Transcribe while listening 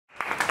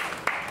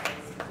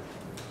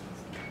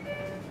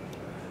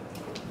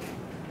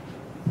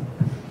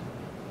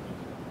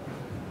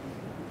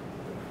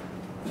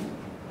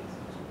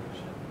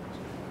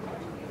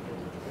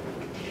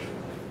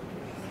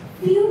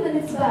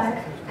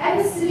back, I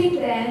was sitting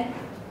there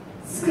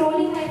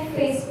scrolling my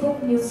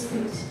Facebook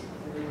newsfeed,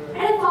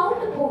 and I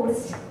found a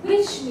post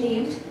which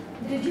named,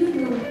 "Did you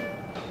know?"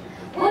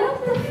 One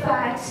of the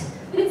facts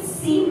which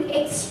seemed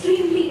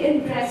extremely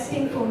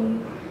interesting for me.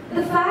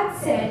 The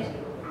fact said,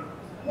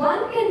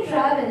 one can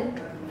travel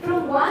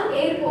from one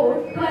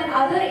airport to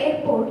another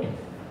airport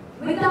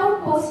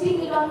without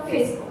posting it on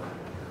Facebook.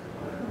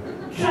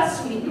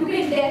 Trust me, you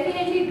can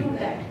definitely do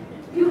that.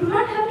 You do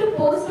not have to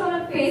post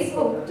on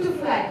Facebook to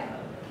fly.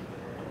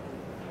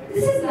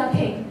 This is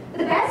nothing.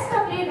 The best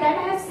update that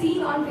I have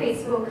seen on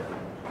Facebook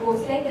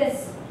goes like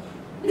this.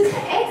 Mr.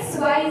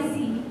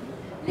 XYZ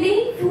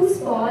playing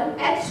foosball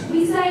at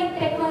Visa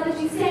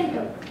Technology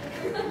Center.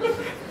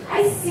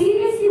 I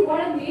seriously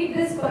want to meet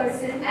this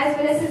person as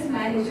well as his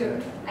manager.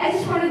 I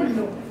just want to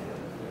know.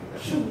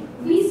 True,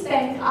 we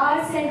spend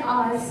hours and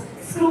hours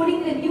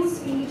scrolling the news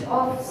feed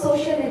of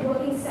social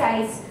networking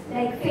sites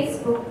like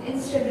Facebook,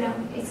 Instagram,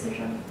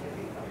 etc.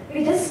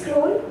 We just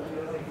scroll?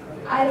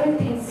 I don't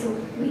think so.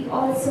 We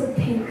also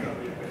think.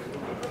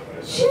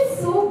 She's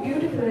so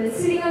beautiful,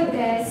 sitting out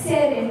there,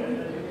 staring.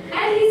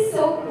 And he's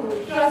so cool,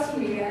 trust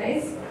me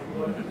guys.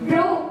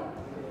 Bro,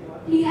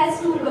 he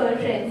has 2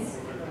 girlfriends.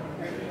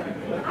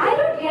 I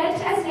don't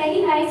get as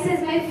many likes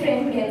as my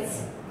friend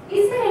gets.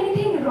 Is there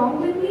anything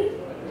wrong with me?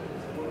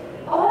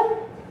 Or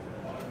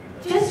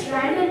just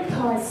random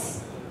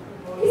thoughts?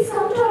 Please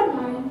come to our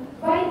mind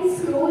while we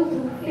scroll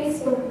through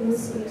Facebook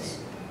newsfeed.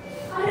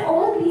 Are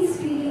all these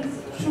feelings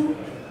true?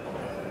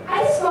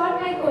 I just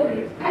got my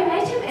colleague. I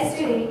met him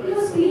yesterday. He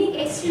was feeling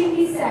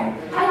extremely sad.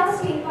 I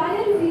asked him, why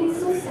are you feeling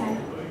so sad?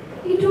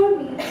 He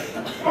told me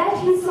that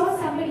he saw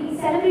somebody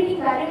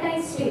celebrating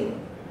Valentine's Day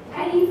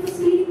and he was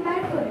feeling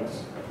bad for it.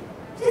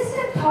 Just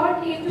a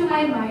thought came to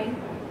my mind.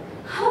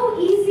 How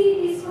easy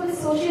it is for the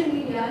social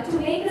media to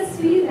make us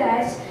feel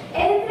that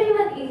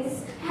everyone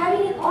is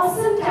having an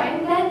awesome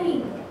time than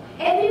me.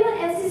 Everyone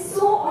else is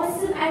so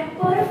awesome and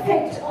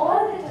perfect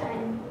all the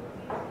time.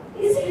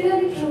 Is it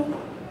really true?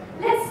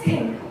 Let's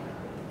think.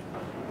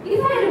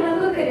 If I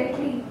remember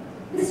correctly,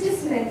 Mr.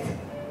 Smith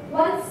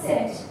once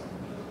said,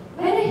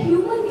 when a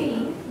human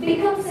being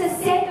becomes a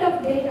set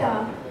of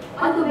data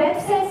on the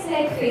websites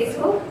like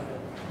Facebook,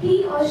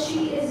 he or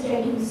she is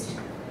reduced.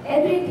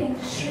 Everything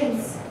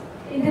shrinks.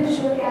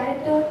 Individual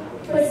character,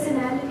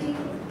 personality,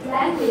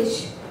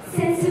 language,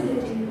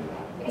 sensibility,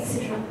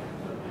 etc.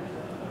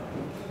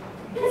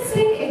 Let's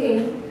think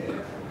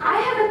again. I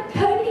have a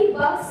 30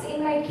 bucks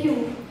in my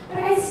queue,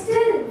 but I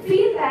still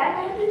feel that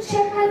I have to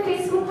check my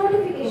Facebook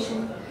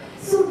notification.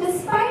 So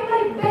despite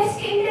my best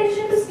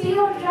intention to stay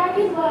on track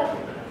in work,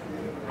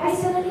 I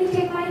suddenly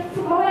take my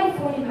mobile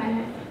phone in my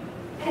hand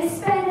and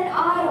spend an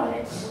hour on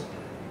it.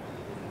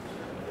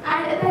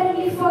 And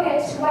apparently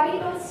forget why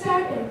it all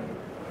started.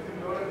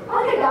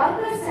 On the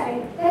darker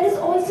side, there is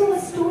also a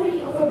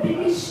story of a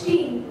British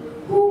teen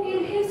who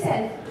killed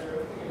himself.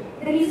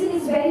 The reason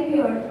is very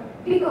weird,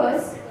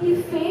 because he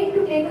failed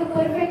to take a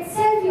perfect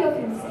selfie of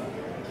himself.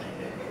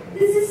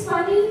 This is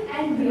funny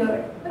and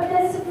weird, but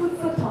there is a food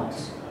for thought.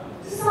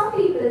 So some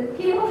people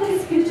came up with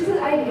this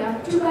beautiful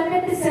idea to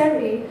conduct a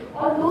survey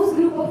on those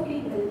group of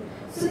people.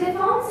 So they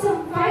found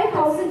some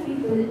 5,000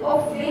 people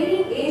of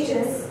varying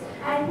ages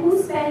and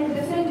who spend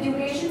different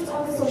durations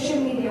on the social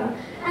media,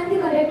 and they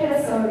conducted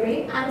a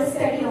survey and a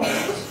study on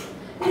it.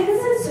 The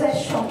results were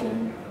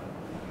shocking.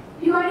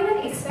 You can't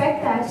even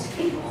expect that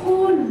in the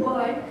whole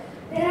world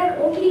there are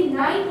only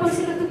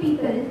 9% of the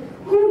people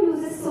who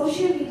uses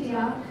social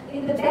media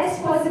in the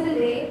best possible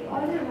way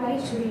or the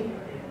right way.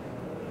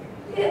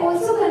 They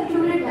also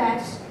concluded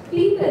that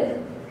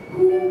people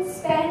who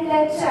spend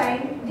their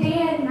time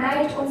day and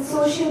night on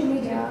social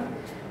media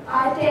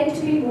tend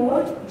to be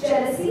more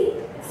jealousy,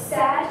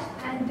 sad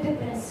and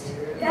depressed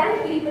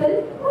than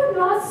people who are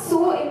not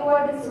so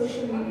involved in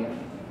social media.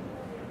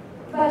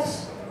 But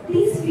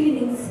these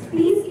feelings,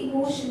 these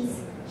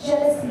emotions,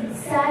 jealousy,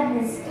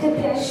 sadness,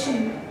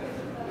 depression,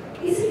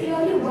 is it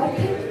really worth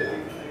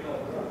it?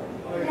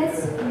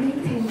 Let's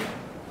rethink.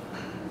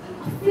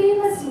 A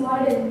famous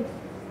model,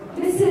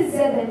 Mrs.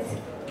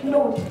 Zebeth,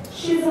 note,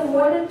 she's a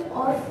model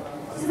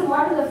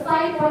of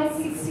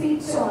 5.6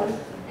 feet tall,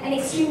 an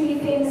extremely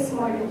famous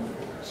model.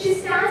 She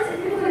stands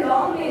in front of a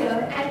long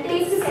mirror and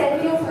takes a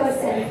selfie of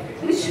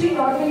herself, which we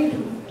normally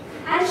do.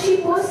 And she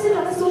posts it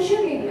on the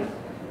social media.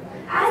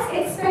 As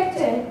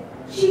expected,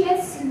 she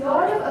gets a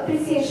lot of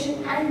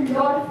appreciation and a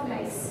lot of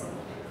likes.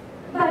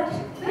 But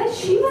when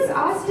she was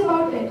asked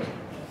about it,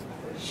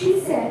 she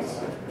said,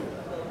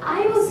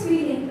 I was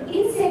feeling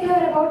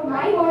insecure about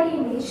my body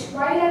image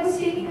while I was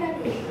taking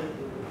that picture.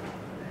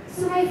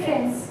 So my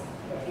friends,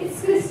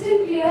 it's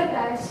crystal clear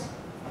that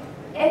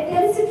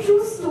there is a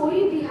true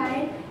story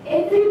behind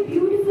every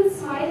beautiful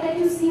smile that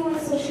you see on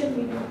social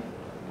media.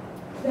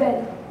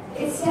 Well,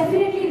 it's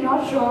definitely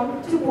not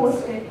wrong to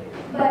post it,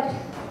 but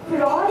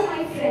for all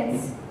my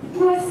friends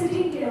who are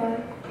sitting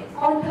here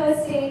on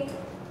Thursday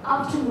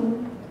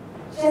afternoon,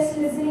 just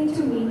listening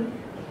to me,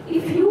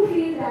 if you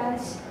feel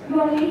that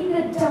you are leading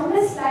the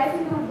dumbest life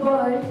in the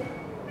world,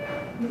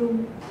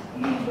 no,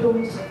 you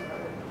don't.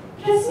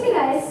 Trust me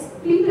guys,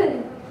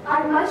 people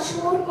are much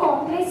more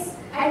complex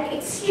and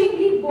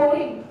extremely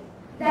boring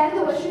than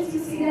the versions you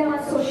see them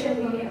on social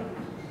media.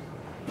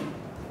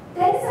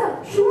 There is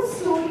a true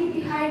story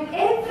behind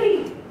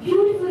every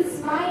beautiful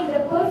smile,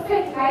 the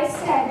perfect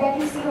lifestyle that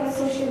you see on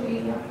social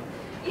media.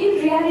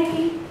 In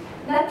reality,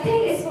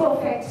 nothing is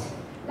perfect.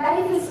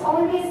 Life is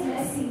always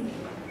messy.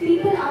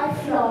 People are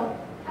flawed,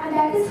 and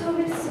that is how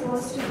it is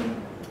supposed to be.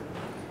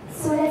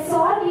 So let's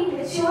all be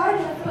mature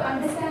enough to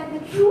understand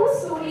the true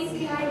stories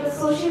behind the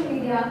social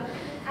media,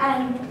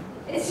 and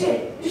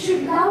instead, we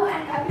should love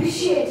and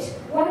appreciate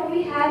what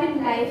we have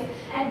in life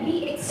and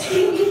be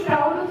extremely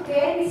proud of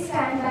where we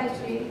stand by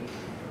today.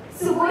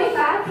 So going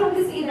back from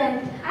this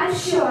event, I'm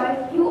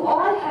sure you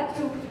all have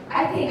to,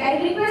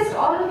 I request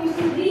all of you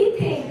to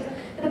rethink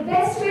the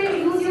best way to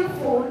use your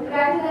phone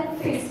rather than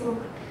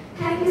Facebook.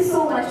 Thank you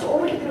so much.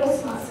 Over to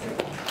Grossmaster.